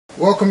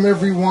Welcome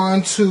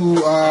everyone to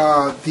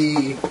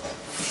the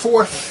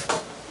fourth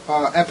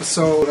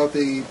episode of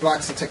the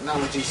Blocks and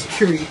Technology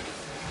Security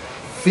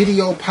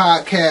video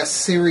podcast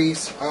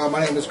series.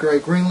 My name is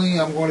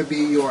Greenlee. I'm going to be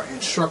your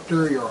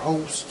instructor, your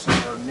host,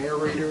 your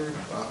narrator,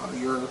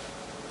 your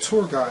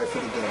tour guide for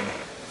the day.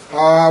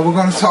 We're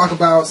going to talk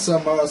about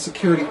some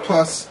Security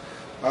Plus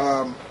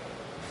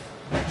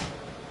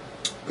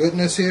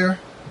goodness here.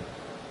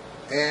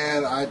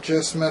 And I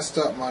just messed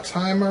up my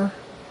timer,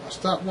 my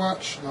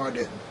stopwatch. No, I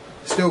didn't.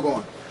 Still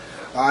going.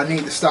 I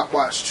need the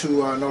stopwatch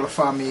to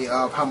notify me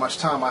of how much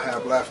time I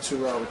have left to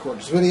record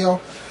this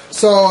video.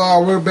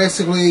 So we're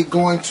basically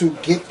going to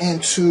get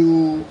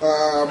into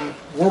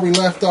where we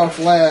left off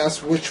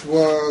last, which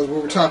was we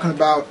were talking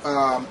about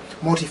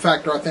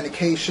multi-factor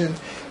authentication.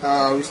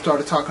 We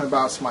started talking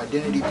about some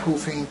identity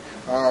proofing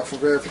for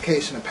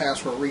verification and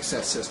password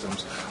reset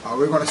systems.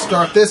 We're going to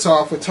start this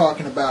off with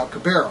talking about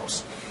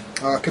Kerberos.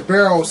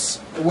 Kerberos,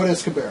 what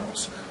is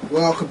Kerberos?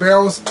 Well,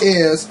 Kerberos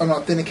is an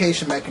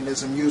authentication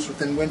mechanism used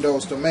within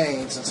Windows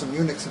domains and some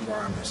Unix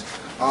environments.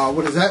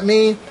 What does that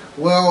mean?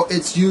 Well,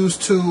 it's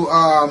used to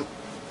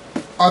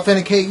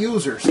authenticate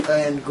users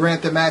and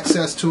grant them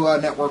access to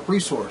network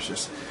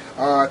resources.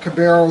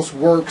 Kerberos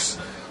works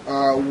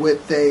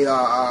with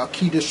a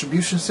key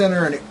distribution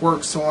center, and it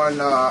works on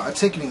a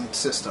ticketing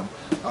system.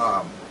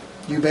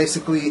 You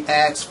basically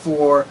ask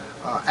for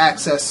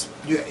access.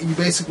 You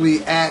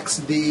basically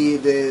ask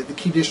the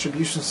key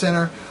distribution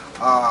center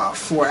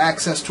for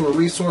access to a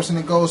resource, and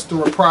it goes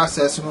through a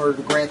process in order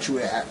to grant you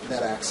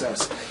that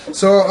access.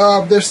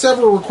 So there's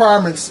several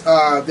requirements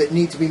that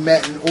need to be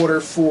met in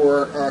order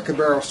for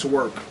Kerberos to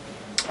work.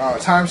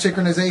 Time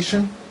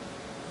synchronization.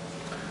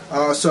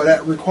 So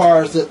that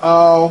requires that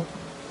all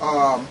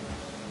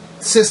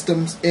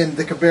systems in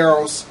the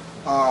Kerberos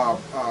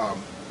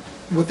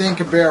within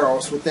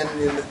Kerberos, within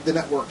the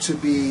network, to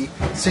be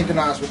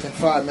synchronized within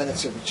 5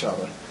 minutes of each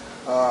other.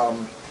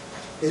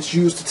 It's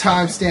used to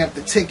timestamp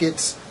the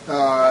tickets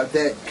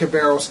that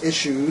Kerberos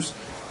issues,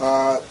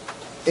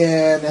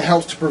 and it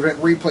helps to prevent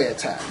replay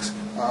attacks,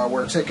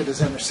 where a ticket is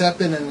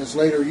intercepted and is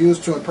later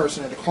used to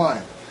impersonate a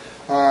client.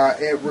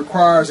 It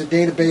requires a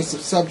database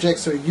of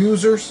subjects or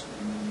users.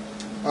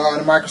 In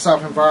a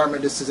Microsoft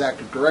environment, this is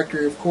Active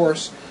Directory, of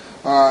course,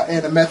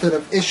 and a method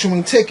of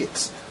issuing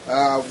tickets,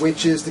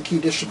 which is the key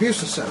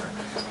distribution center.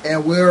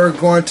 And we're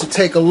going to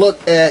take a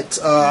look at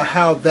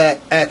how that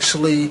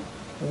actually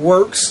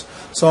works.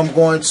 So I'm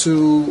going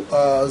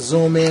to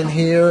zoom in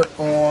here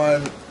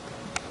on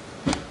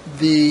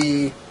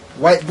the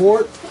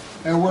whiteboard,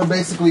 and we're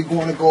basically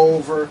going to go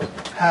over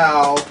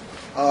how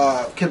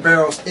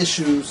Kerberos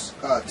issues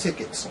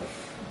tickets.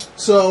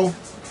 So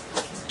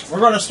we're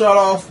going to start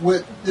off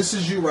with, this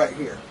is you right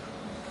here.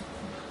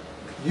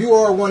 You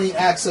are wanting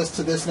access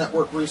to this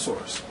network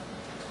resource.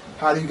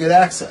 How do you get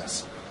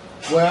access?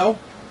 Well,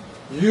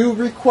 you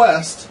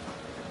request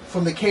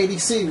from the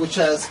KDC, which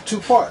has two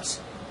parts: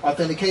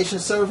 authentication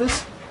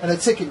service and a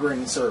ticket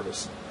granting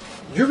service.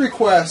 You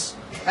request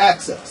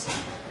access.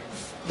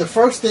 The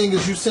first thing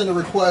is you send a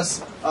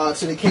request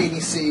to the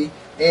KDC,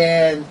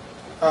 and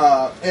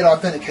it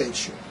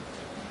authenticates you.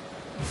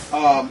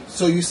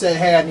 So you say,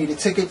 hey, I need a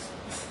ticket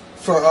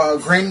for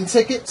granting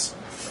tickets,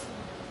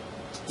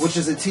 which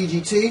is a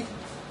TGT.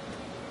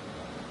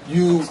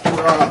 You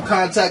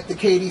contact the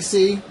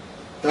KDC.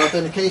 The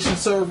authentication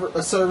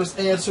service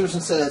answers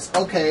and says,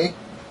 okay,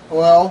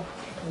 well,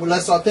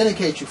 let's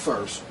authenticate you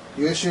first.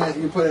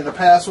 You put in a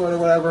password or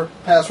whatever,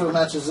 password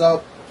matches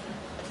up,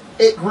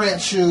 it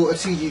grants you a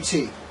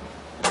TGT.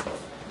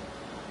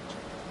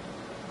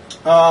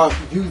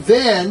 You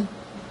then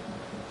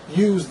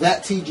use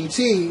that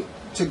TGT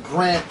to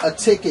grant a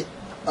ticket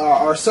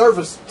or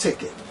service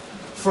ticket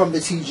from the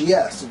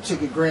TGS, the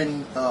ticket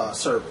granting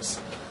service.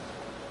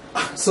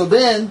 So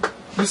then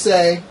you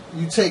say,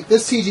 you take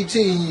this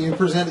TGT and you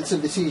present it to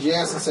the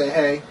TGS and say,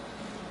 hey,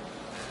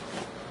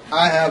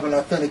 I have an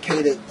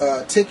authenticated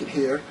ticket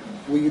here.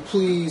 Will you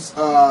please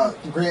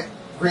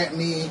grant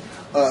me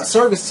a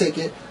service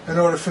ticket in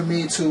order for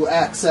me to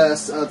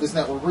access this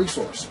network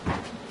resource?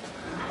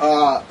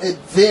 It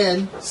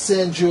then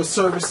sends you a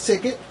service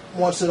ticket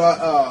once it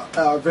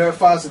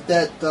verifies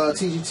that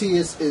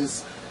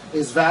TGT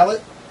is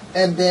valid,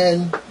 and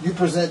then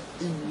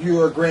you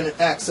are granted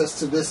access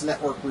to this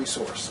network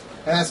resource.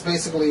 And that's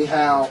basically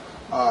how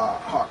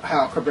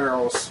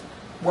Kerberos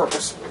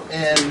works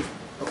in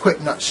a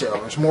quick nutshell.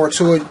 There's more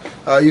to it.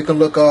 You can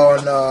look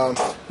on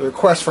the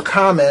request for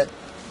comment,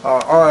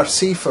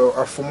 RFC,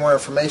 for more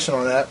information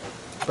on that.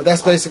 But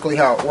that's basically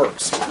how it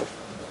works.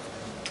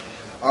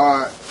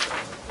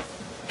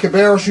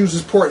 Kerberos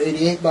uses port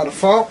 88 by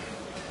default.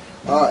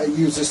 It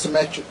uses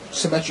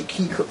symmetric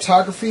key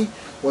cryptography.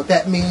 What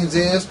that means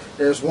is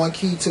there's one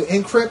key to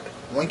encrypt,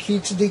 one key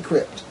to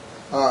decrypt.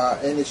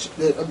 And it's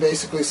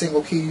basically a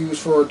single key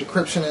used for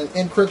decryption and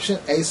encryption.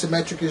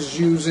 Asymmetric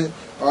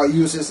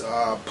uses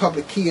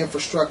public key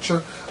infrastructure,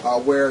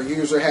 where a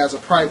user has a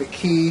private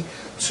key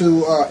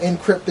to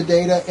encrypt the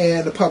data,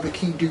 and the public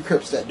key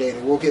decrypts that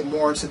data. We'll get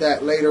more into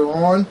that later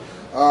on.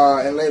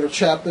 in later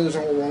chapters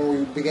when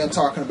we begin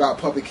talking about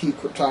public key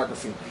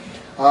cryptography.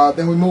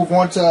 Then we move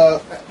on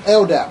to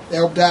LDAP.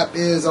 LDAP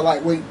is a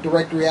lightweight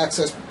directory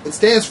access. It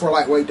stands for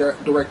Lightweight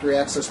Directory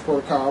Access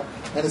Protocol,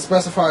 and it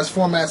specifies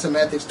formats and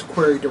methods to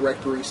query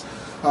directories,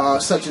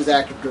 such as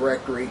Active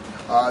Directory.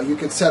 You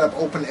can set up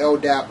Open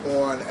LDAP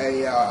on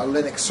a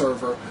Linux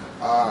server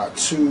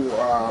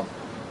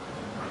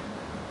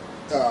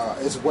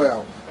as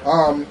well.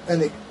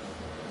 And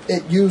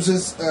it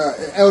uses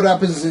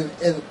LDAP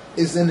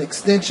is an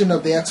extension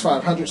of the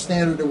X500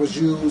 standard that was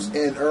used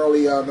in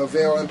early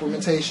Novell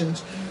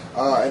implementations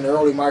and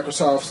early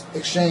Microsoft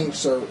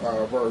Exchange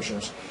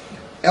versions.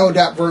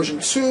 LDAP version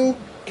 2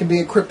 can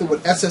be encrypted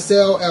with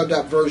SSL.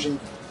 LDAP version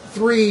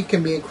 3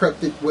 can be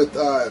encrypted with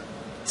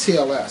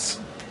TLS.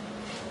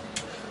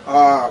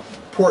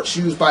 Ports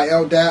used by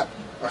LDAP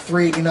are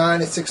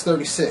 389 and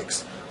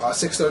 636.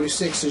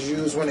 636 is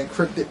used when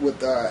encrypted with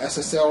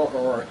SSL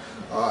or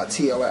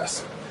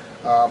TLS.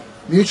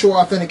 Mutual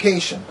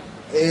authentication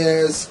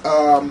is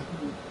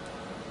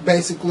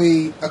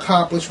basically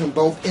accomplished when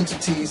both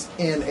entities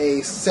in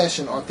a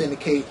session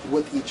authenticate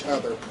with each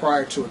other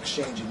prior to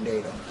exchanging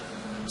data.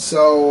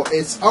 So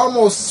it's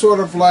almost sort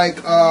of like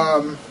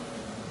a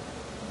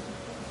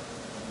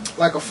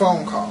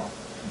phone call.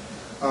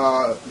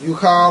 You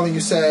call and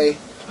you say,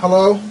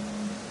 hello,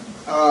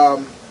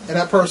 and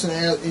that person,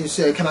 you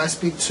say, can I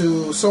speak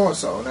to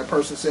so-and-so? And that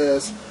person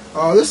says,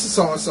 oh, this is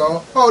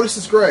so-and-so. Oh, this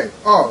is Greg.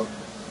 Oh,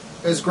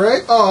 it's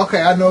Greg? Oh,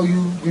 okay, I know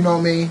you, you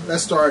know me.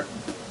 Let's start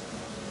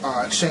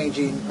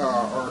exchanging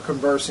or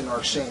conversing or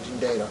exchanging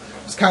data.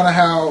 It's kind of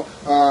how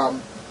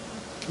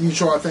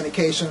mutual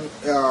authentication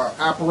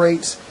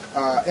operates.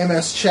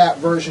 MS Chat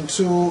version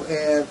 2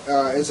 and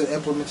is an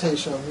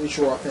implementation of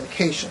mutual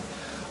authentication.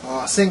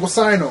 Single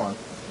sign-on.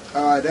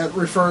 That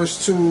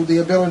refers to the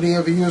ability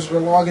of a user to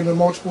log into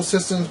multiple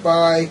systems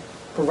by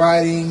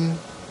providing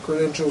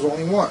credentials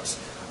only once.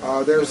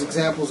 There's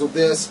examples of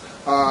this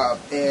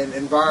in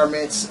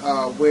environments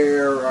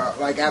where,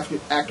 like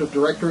Active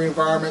Directory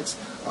environments,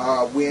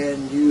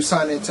 when you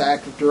sign into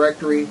Active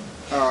Directory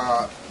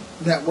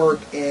network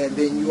and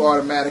then you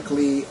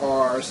automatically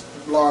are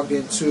logged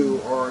into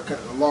or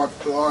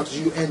logs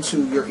you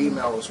into your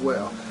email as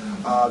well.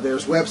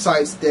 There's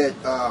websites that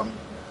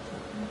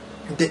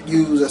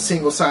use a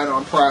single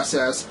sign-on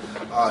process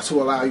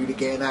to allow you to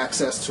gain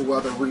access to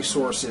other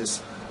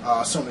resources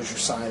as soon as you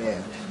sign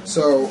in.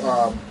 So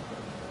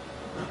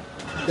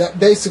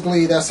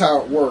that's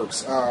how it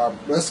works.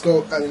 Let's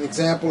go. An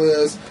example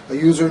is a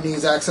user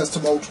needs access to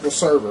multiple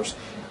servers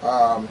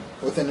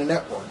within the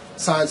network.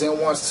 Signs in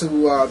once to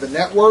the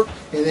network,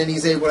 and then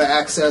he's able to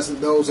access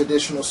those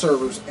additional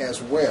servers as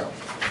well.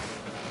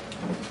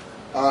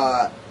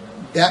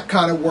 That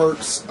kind of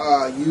works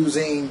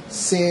using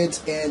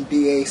SIDs and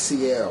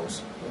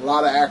DACLs. A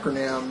lot of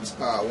acronyms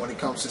when it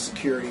comes to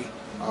security,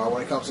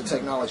 when it comes to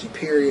technology,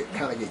 period.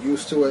 Kind of get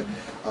used to it.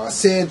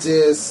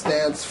 SIDs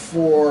stands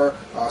for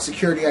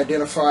Security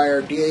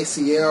Identifier.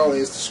 DACL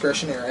is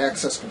Discretionary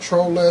Access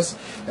Control List,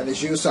 and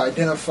is used to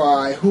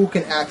identify who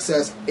can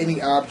access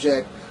any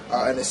object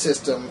in a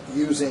system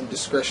using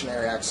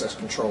discretionary access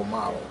control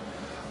model.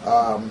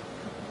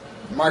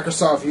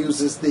 Microsoft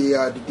uses the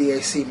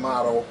DAC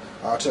model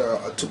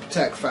to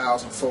protect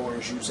files and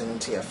folders using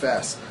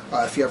NTFS.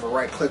 If you ever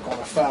right-click on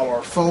a file or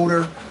a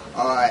folder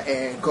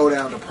and go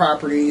down to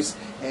Properties,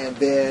 and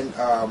then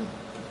I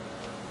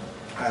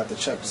have to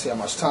check to see how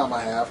much time I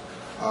have,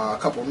 a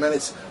couple of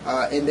minutes,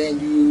 and then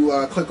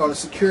you click on the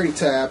Security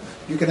tab,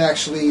 you can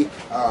actually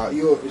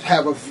you'll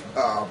have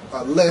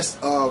a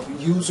list of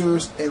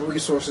users and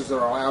resources that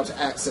are allowed to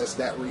access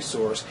that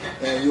resource,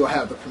 and you'll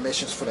have the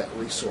permissions for that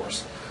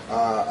resource.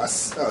 A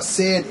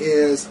SID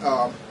is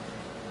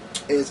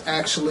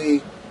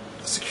actually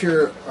a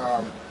security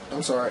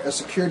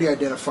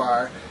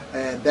identifier,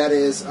 and that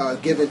is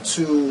given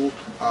to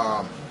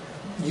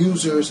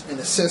users in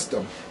the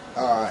system.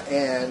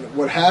 And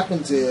what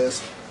happens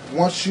is,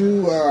 once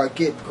you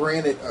get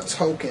granted a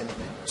token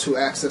to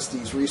access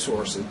these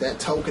resources, that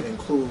token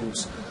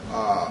includes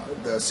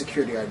the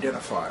security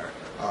identifier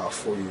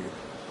for you.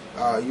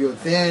 You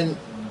then,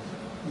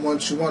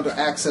 once you want to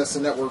access a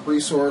network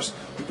resource,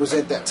 you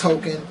present that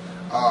token,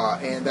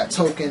 and that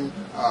token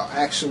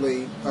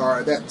actually,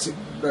 or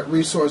that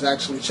resource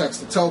actually checks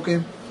the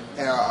token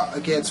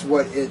against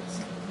what it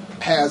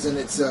has in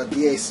its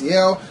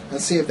DACL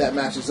and see if that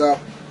matches up,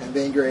 and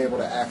then you're able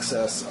to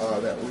access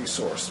that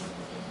resource.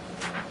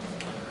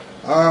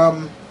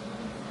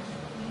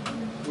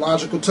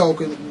 Logical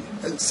token,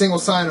 single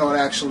sign-on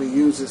actually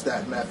uses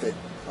that method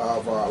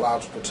of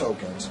logical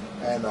tokens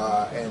and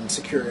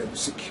security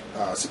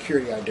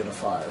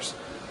identifiers.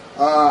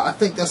 I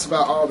think that's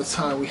about all the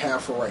time we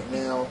have for right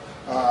now.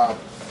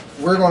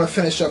 We're going to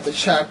finish up the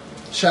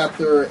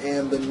chapter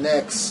in the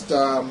next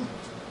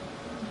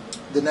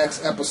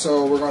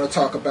episode. We're going to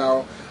talk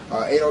about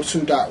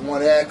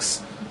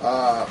 802.1x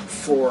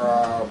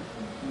for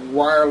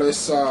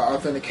wireless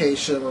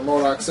authentication,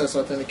 remote access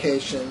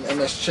authentication,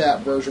 MS Chat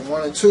version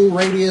 1 and 2,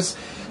 Radius,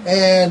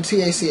 and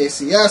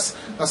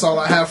TACACS. That's all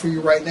I have for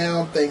you right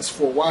now. Thanks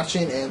for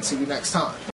watching, and see you next time.